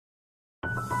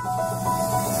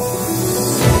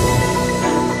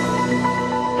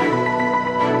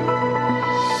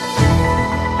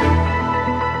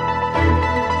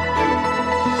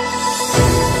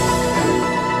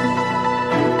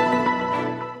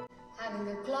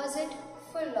closet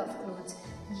full of clothes,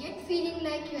 yet feeling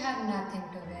like you have nothing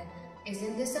to wear.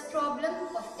 Isn't this a problem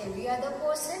of every other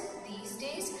person these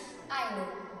days? I know,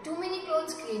 too many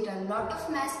clothes create a lot of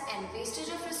mess and wastage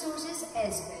of resources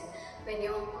as well. When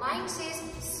your mind says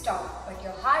stop, but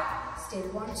your heart still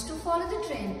wants to follow the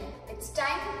trend, it's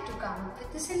time to come up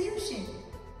with a solution.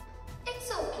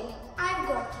 It's okay, I've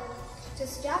got you.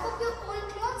 Just wrap up your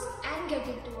old clothes and get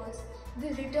it to us.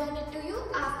 We'll return it to you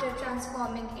after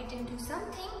transforming it into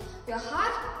something your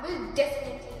heart will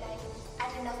definitely like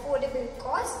at an affordable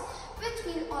cost, which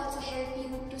will also help you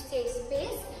to save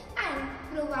space and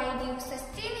provide you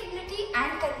sustainability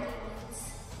and convenience.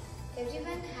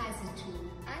 Everyone has a dream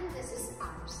and this is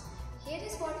ours. Here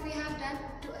is what we have done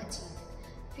to achieve.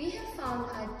 We have found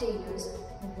our tailors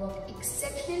who work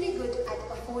exceptionally good at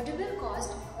affordable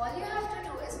cost. All you have to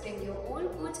do is bring your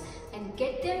old goods and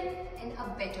get them in a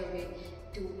better way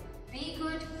to be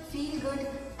good, feel good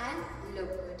and look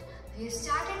good. We have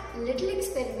started little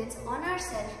experiments on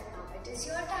ourselves. Now it is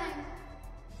your time.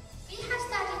 We have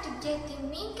started to get the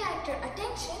main character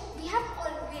attention we have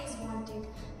always wanted.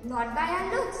 Not by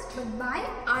our looks, but by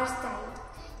our style.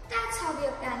 That's how we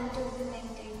are planning to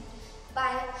implement it.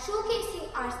 By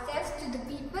showcasing ourselves to the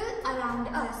people around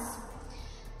us.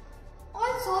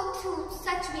 Also through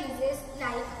such ways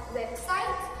like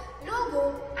websites,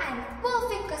 logo and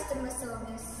perfect customer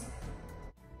service.